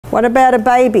What about a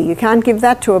baby? You can't give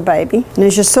that to a baby. And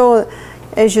as you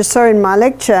saw in my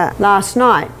lecture last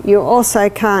night, you also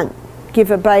can't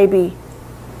give a baby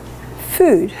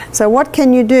food. So what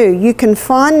can you do? You can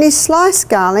finely slice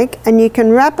garlic and you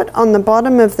can wrap it on the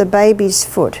bottom of the baby's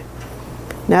foot.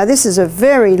 Now this is a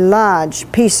very large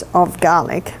piece of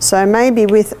garlic, so maybe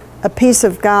with a piece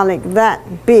of garlic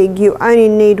that big you only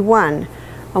need one.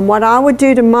 And what I would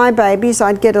do to my babies,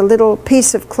 I'd get a little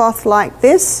piece of cloth like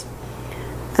this,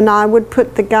 and I would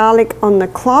put the garlic on the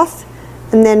cloth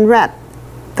and then wrap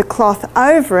the cloth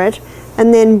over it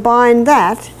and then bind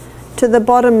that to the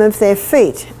bottom of their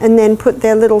feet and then put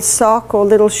their little sock or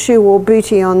little shoe or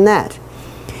bootie on that.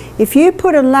 If you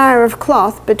put a layer of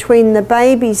cloth between the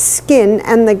baby's skin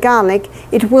and the garlic,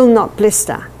 it will not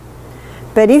blister.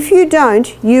 But if you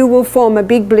don't, you will form a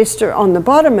big blister on the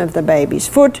bottom of the baby's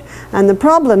foot, and the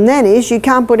problem then is you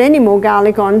can't put any more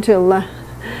garlic on till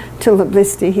the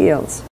blister heals.